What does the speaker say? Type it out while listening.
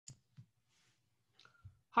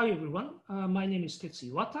Hi everyone, my name is Tetsu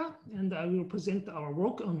Iwata, and I will present our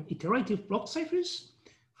work on iterative block ciphers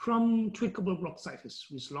from Tweakable block ciphers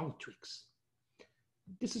with long tweaks.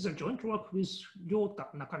 This is a joint work with Ryota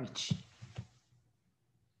Nakamichi.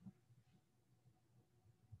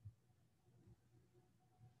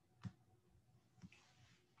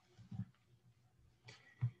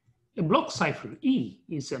 A block cipher E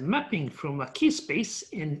is a mapping from a key space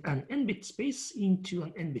and an n-bit space into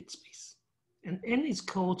an n-bit space. And n is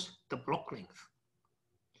called the block length.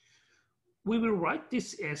 We will write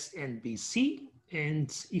this as NBC,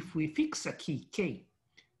 and if we fix a key k,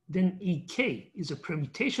 then EK is a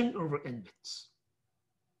permutation over n bits.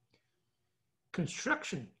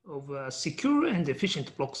 Construction of a secure and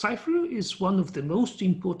efficient block cipher is one of the most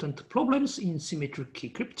important problems in symmetric key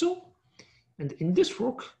crypto, and in this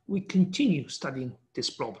work, we continue studying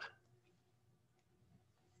this problem.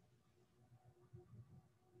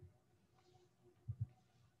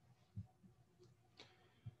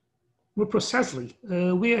 More precisely,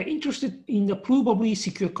 we are interested in a provably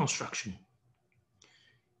secure construction.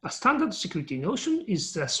 A standard security notion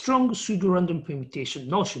is the strong pseudo-random permutation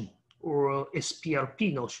notion, or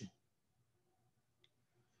SPRP notion.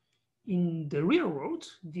 In the real world,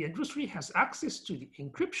 the adversary has access to the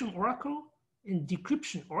encryption oracle and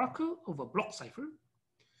decryption oracle of a block cipher.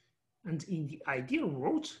 And in the ideal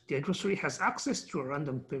world, the adversary has access to a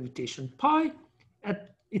random permutation pi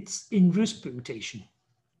at its inverse permutation.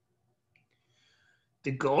 The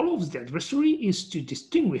goal of the adversary is to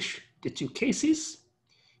distinguish the two cases,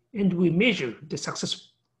 and we measure the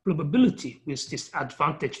success probability with this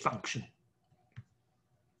advantage function.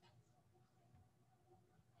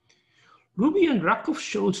 Ruby and Rakov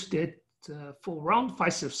showed that for round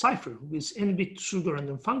Fiserv cipher with n-bit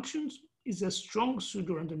pseudo-random functions is a strong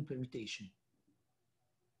pseudo-random permutation.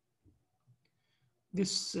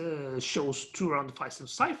 This shows two-round Fiserv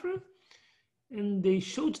cipher, and they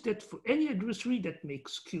showed that for any adversary that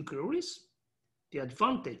makes q queries, the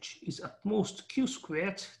advantage is at most q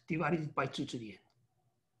squared divided by 2 to the n.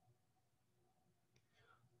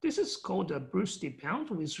 This is called a birthday bound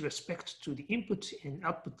with respect to the input and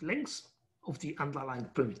output lengths of the underlying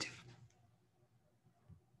primitive.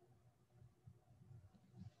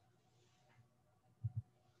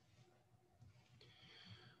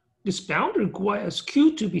 This bound requires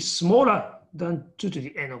q to be smaller than 2 to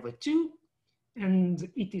the n over 2, and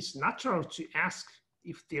it is natural to ask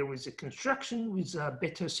if there is a construction with a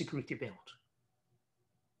better security bound.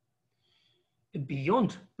 A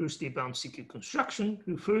beyond birthday bound secure construction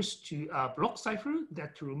refers to a block cipher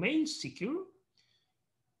that remains secure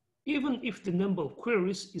even if the number of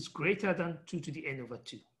queries is greater than 2 to the n over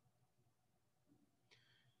 2.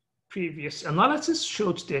 Previous analysis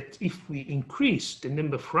showed that if we increase the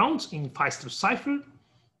number of rounds in Fiserv cipher,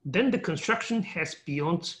 then the construction has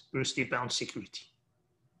beyond birthday bound security.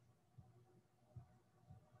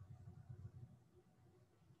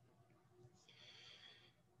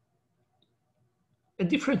 A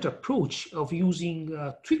different approach of using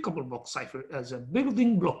a tweakable block cipher as a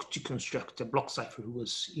building block to construct a block cipher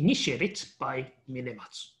was initiated by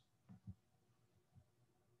Minematsu.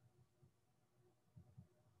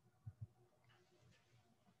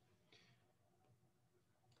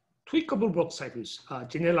 Tweakable block ciphers are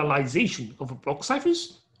generalization of block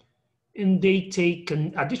ciphers, and they take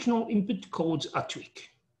an additional input called a tweak.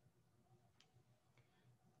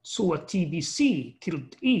 So a TBC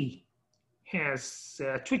tilde E has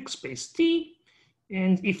a tweak space T,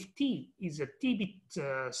 and if T is a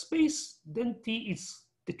T-bit space, then T is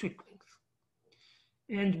the tweak length.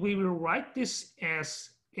 And we will write this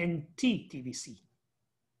as NT TBC.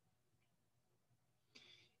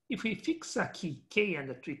 If we fix a key K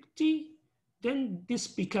and a tweak T, then this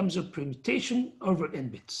becomes a permutation over n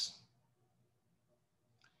bits.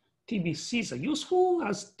 TBCs are useful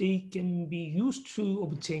as they can be used to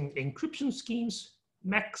obtain encryption schemes,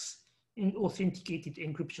 MACs, and authenticated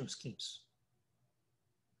encryption schemes.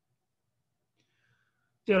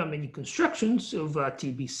 There are many constructions of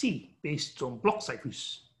TBC based on block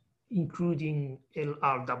ciphers, including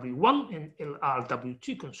LRW1 and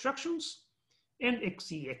LRW2 constructions, and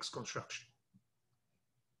XEX construction.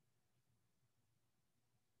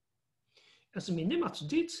 As Minematsu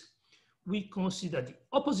did, we consider the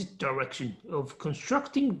opposite direction of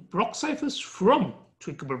constructing block ciphers from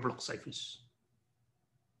tweakable block ciphers.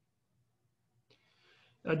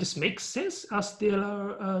 This makes sense as there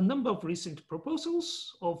are a number of recent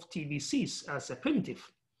proposals of TBCs as a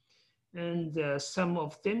primitive, and some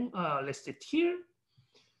of them are listed here,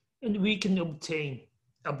 and we can obtain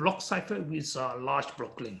a block cipher with a large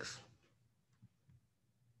block length.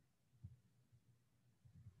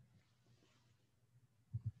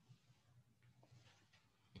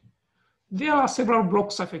 There are several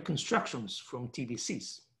block cipher constructions from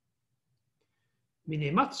TBCs.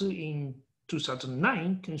 Minematsu in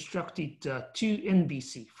 2009 constructed two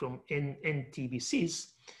NBC from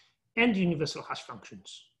NTBCs and universal hash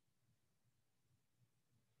functions.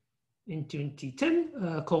 In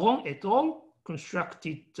 2010, Coron et al.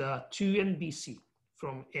 Constructed two NBC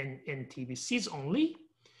from NTBCs only.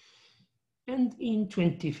 And in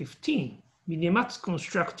 2015, Minematsu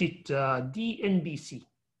constructed DNBC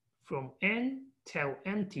from N, tau,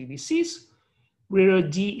 and TBCs, where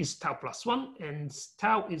D is tau plus 1 and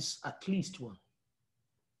tau is at least 1.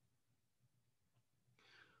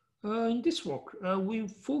 In this work, we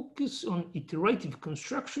focus on iterative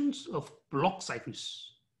constructions of block ciphers.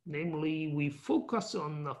 Namely, we focus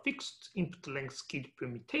on a fixed input length keyed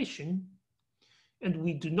permutation, and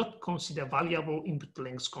we do not consider variable input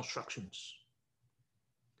length constructions.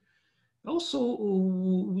 Also,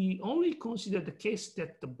 we only consider the case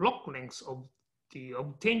that the block length of the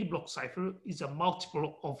obtained block cipher is a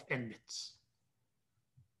multiple of n bits.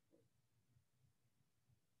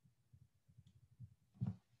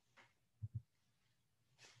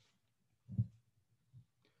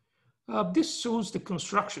 This shows the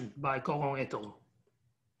construction by Coron et al.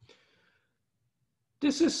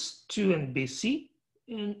 This is 2NBC,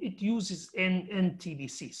 and it uses n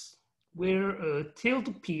TBCs, where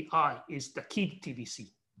tailed PI is the keyed TBC.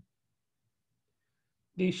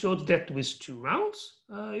 They showed that with 2 rounds,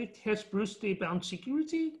 it has birthday bound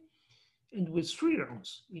security, and with 3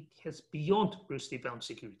 rounds, it has beyond birthday bound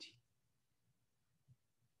security.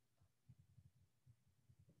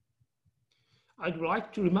 I'd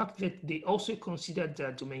like to remark that they also considered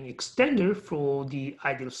the domain extender for the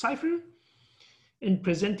ideal cipher and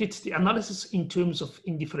presented the analysis in terms of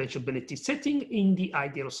indifferentiability setting in the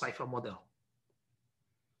ideal cipher model.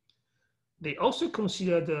 They also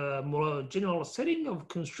considered a more general setting of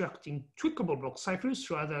constructing tweakable block ciphers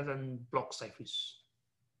rather than block ciphers.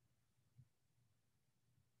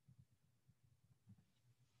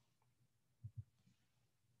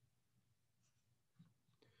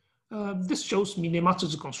 This shows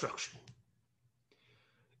Minematsu's construction.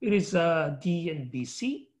 It is a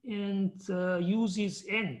DNBC and uses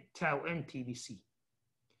n tau n TBC,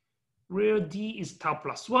 where D is tau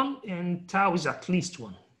plus 1 and tau is at least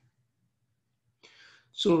 1.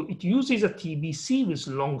 So it uses a TBC with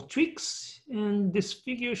long tweaks, and this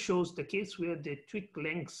figure shows the case where the tweak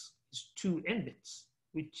length is 2 n bits,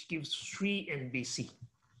 which gives 3 NBC.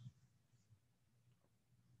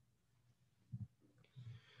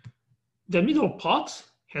 The middle part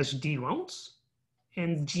has D rounds,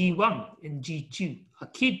 and G1 and G2 are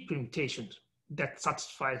keyed permutations that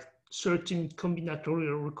satisfy certain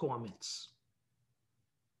combinatorial requirements.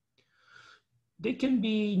 They can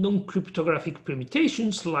be non-cryptographic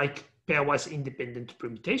permutations like pairwise independent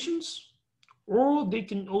permutations, or they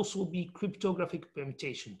can also be cryptographic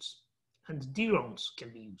permutations, and D rounds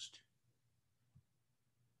can be used.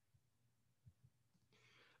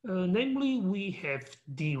 Namely, we have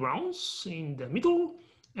D rounds in the middle,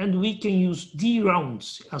 and we can use D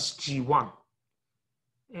rounds as G1.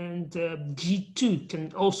 And G2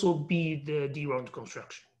 can also be the D round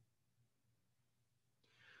construction.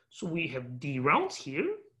 So we have D rounds here,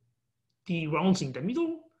 D rounds in the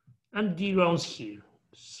middle, and D rounds here.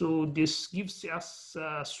 So this gives us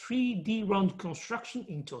 3 D round construction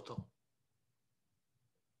in total.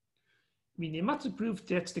 Minematsu proved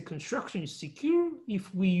that the construction is secure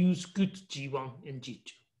if we use good G1 and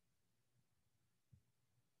G2.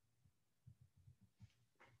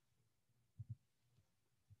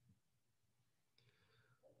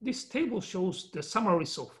 This table shows the summary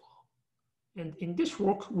so far. And in this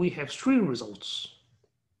work, we have 3 results.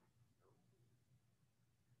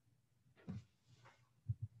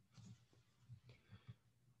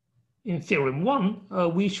 In theorem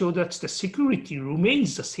 1, we show that the security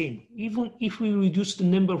remains the same, even if we reduce the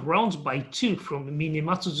number of rounds by 2 from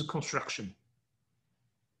Minematsu's construction.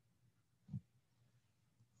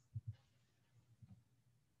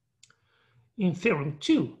 In theorem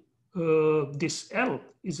 2, this L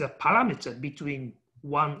is a parameter between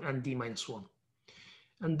 1 and D minus 1.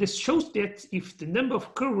 And this shows that if the number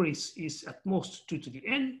of queries is at most 2 to the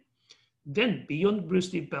n, then beyond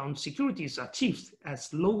birthday bound security is achieved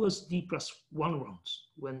as low as D plus 1 rounds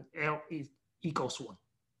when L is equals 1.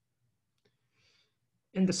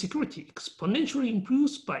 And the security exponentially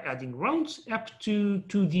improves by adding rounds up to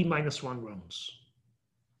 2D minus 1 rounds.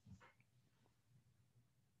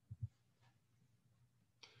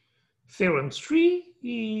 Theorem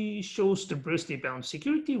 3 shows the birthday bound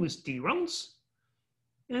security with D rounds,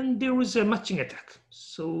 and there is a matching attack,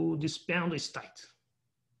 so this bound is tight.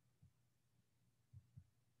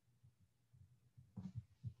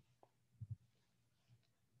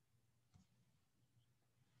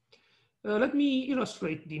 Let me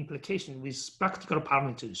illustrate the implication with practical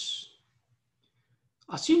parameters.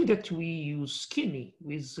 Assume that we use Skinny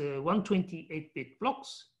with 128-bit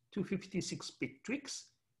blocks, 256-bit tweaks,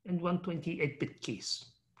 and 128-bit keys,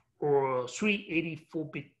 or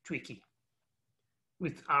 384-bit tweaky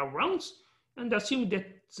with our rounds, and assume that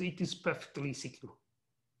it is perfectly secure.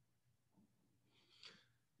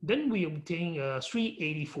 Then we obtain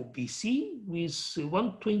 384 BC with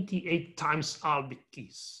 128 times R bit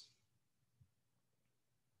keys.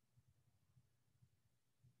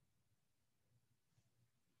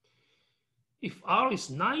 If R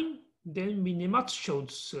is 9, then Minimat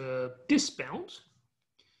shows this bound,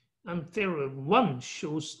 and theorem 1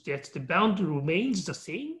 shows that the bound remains the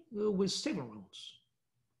same with 7 rounds.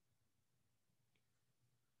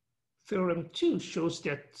 Theorem 2 shows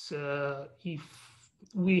that if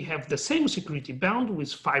we have the same security bound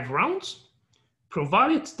with 5 rounds,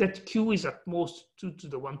 provided that Q is at most 2 to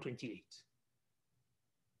the 128.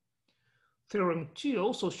 Theorem 2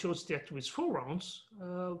 also shows that with 4 rounds,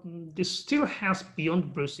 this still has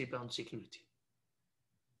beyond birthday bound security.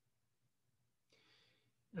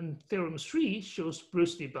 And theorem 3 shows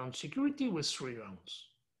birthday bound security with 3 rounds.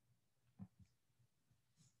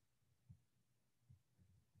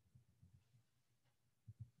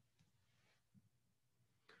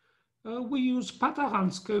 We use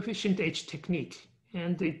Patahan's coefficient H technique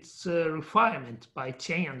and its refinement by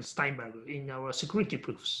Chen and Steinberger in our security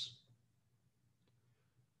proofs.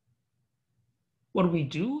 What we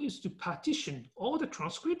do is to partition all the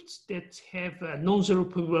transcripts that have a non-zero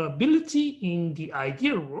probability in the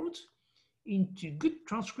ideal world into good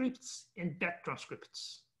transcripts and bad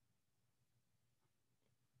transcripts.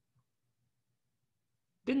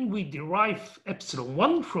 Then we derive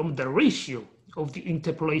epsilon1 from the ratio of the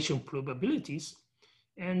interpolation probabilities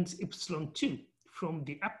and epsilon2 from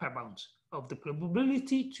the upper bound of the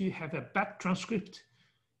probability to have a bad transcript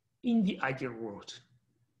in the ideal world.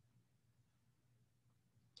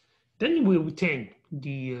 Then we obtain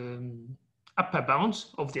the upper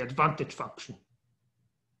bounds of the advantage function.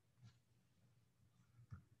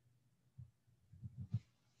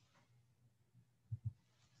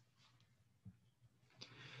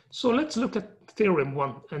 So let's look at theorem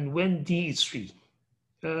 1, and when D is 3,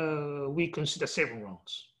 we consider 7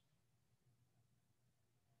 rounds.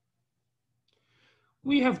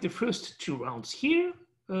 We have the first 2 rounds here,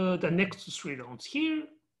 the next 3 rounds here,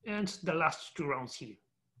 and the last 2 rounds here.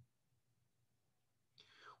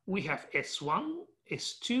 We have S1,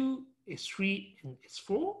 S2, S3, and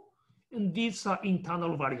S4, and these are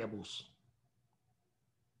internal variables.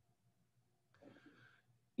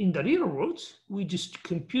 In the real world, we just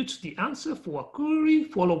compute the answer for a query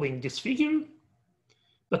following this figure,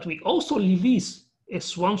 but we also release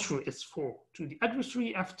S1 through S4 to the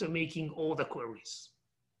adversary after making all the queries.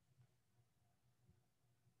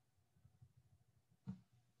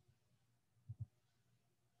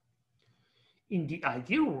 In the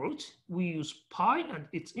ideal world, we use pi and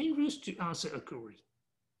its inverse to answer a query.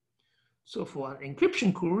 So for an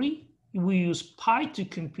encryption query, we use pi to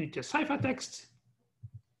compute the ciphertext.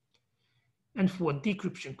 And for a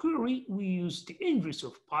decryption query, we use the inverse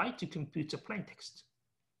of pi to compute the plaintext.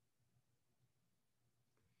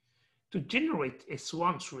 To generate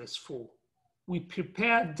S1 through S4, we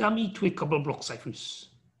prepare dummy tweakable block ciphers.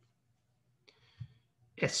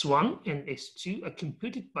 S1 and S2 are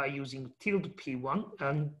computed by using tilde P1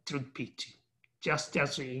 and tilde P2, just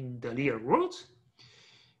as in the real world.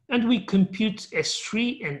 And we compute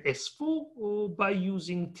S3 and S4 by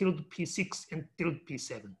using tilde P6 and tilde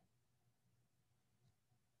P7.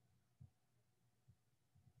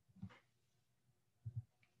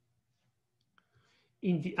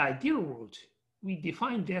 In the ideal world, we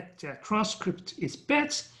define that the transcript is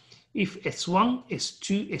bad if S1,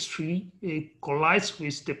 S2, S3 collides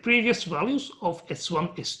with the previous values of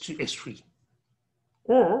S1, S2, S3,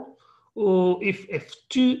 or if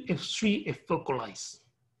F2, F3, F4 collides.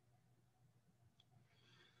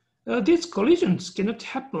 These collisions cannot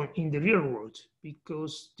happen in the real world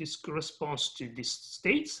because this corresponds to this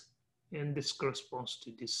state and this corresponds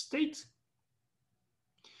to this state.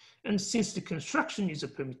 And since the construction is a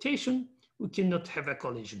permutation, we cannot have a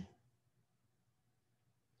collision.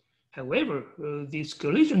 However, these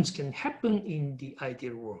collisions can happen in the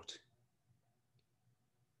ideal world.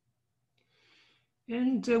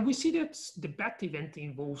 And we see that the bad event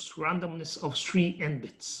involves randomness of 3 n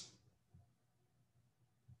bits.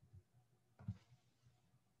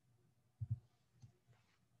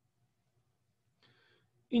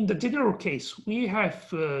 In the general case, we have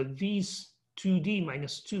these 2d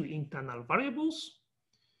minus 2 internal variables,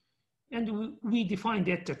 and we define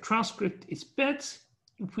that the transcript is bad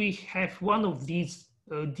if we have one of these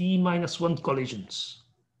d-1 collisions.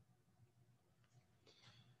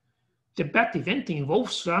 The bad event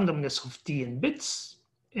involves randomness of d in bits,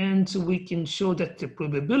 and we can show that the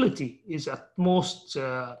probability is at most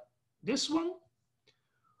this one,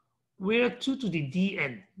 where 2 to the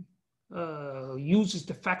dn uses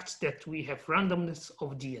the fact that we have randomness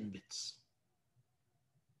of dn bits.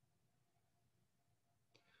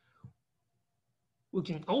 We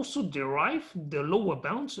can also derive the lower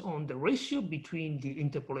bound on the ratio between the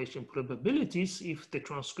interpolation probabilities if the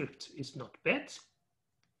transcript is not bad.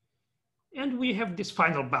 And we have this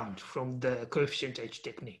final bound from the coefficient H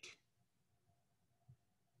technique.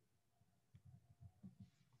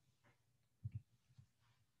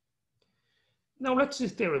 Now let's do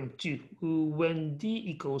theorem 2, when d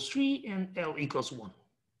equals 3 and L equals 1.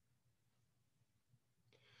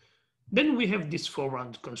 Then we have this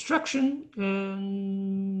four-round construction,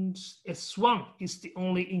 and S1 is the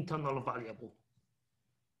only internal variable.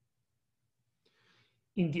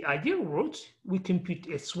 In the ideal world, we compute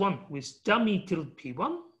S1 with dummy tilde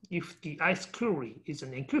P1 if the ice query is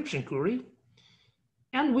an encryption query,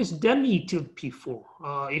 and with dummy tilde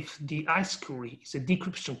P4 if the ice query is a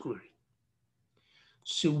decryption query.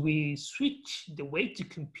 So we switch the way to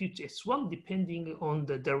compute S1 depending on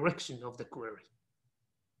the direction of the query.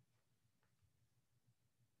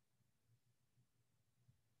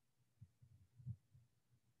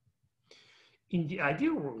 In the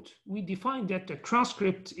ideal world, we define that the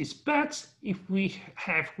transcript is bad if we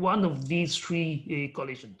have one of these three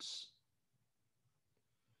collisions.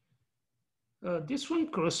 This one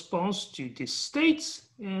corresponds to this state,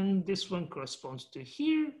 and this one corresponds to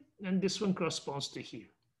here, and this one corresponds to here.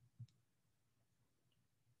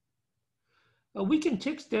 We can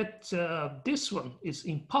check that this one is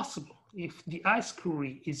impossible if the ice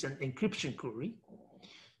query is an encryption query,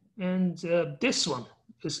 and this one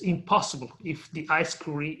is impossible if the ice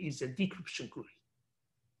query is a decryption query.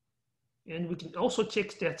 And we can also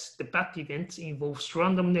check that the bad event involves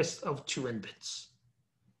randomness of 2n bits.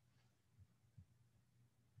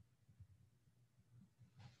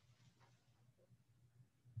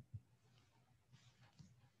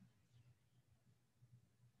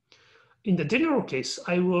 In the general case,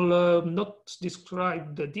 I will not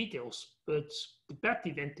describe the details, but the bad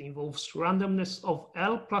event involves randomness of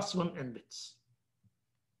L plus 1n bits.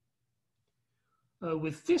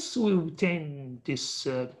 With this, we obtain this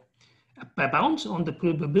bound on the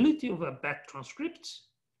probability of a bad transcript,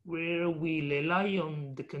 where we rely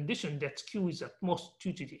on the condition that Q is at most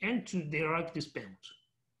 2 to the n to derive this bound.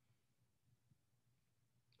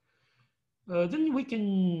 Then we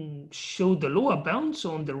can show the lower bounds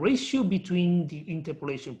on the ratio between the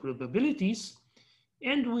interpolation probabilities,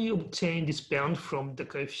 and we obtain this bound from the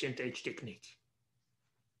coefficient H technique.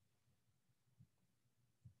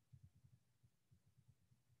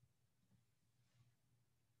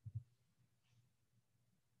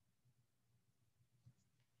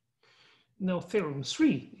 Now theorem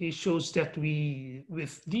 3, it shows that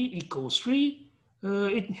with d equals 3,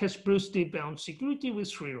 it has birthday bound security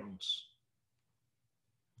with 3 rounds.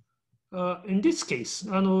 In this case,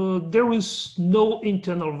 there is no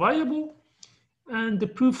internal variable, and the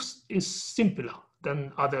proof is simpler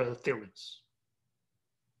than other theorems.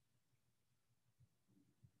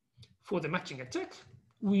 For the matching attack,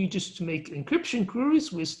 we just make encryption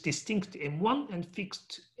queries with distinct M1 and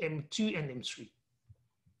fixed M2 and M3.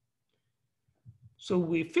 So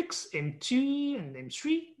we fix M2 and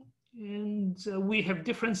M3, and we have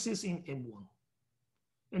differences in M1.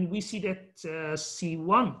 And we see that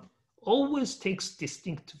C1 always takes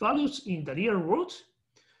distinct values in the real world,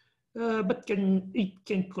 but it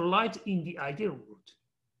can collide in the ideal world.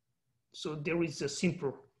 So there is a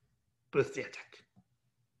simple birthday attack.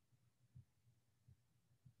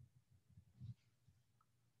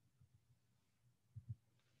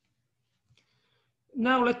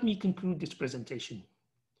 Now let me conclude this presentation.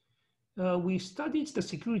 We studied the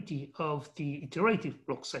security of the iterative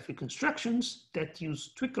block cipher constructions that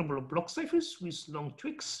use tweakable block ciphers with long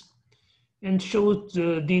tweaks, and showed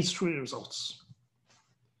these 3 results.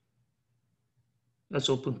 As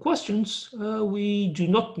open questions, we do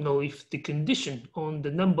not know if the condition on the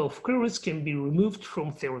number of queries can be removed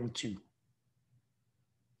from theorem 2.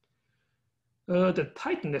 The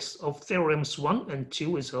tightness of theorems 1 and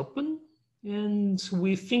 2 is open, and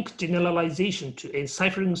we think generalization to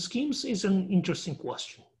enciphering schemes is an interesting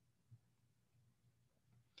question.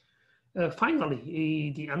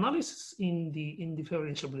 Finally, the analysis in the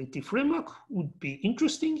indifferentiability framework would be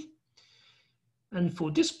interesting. And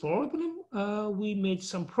for this problem, we made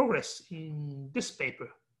some progress in this paper.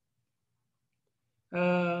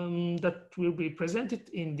 that will be presented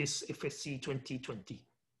in this FSC 2020.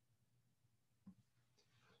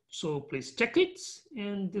 So please check it,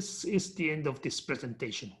 and this is the end of this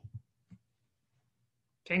presentation.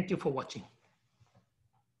 Thank you for watching.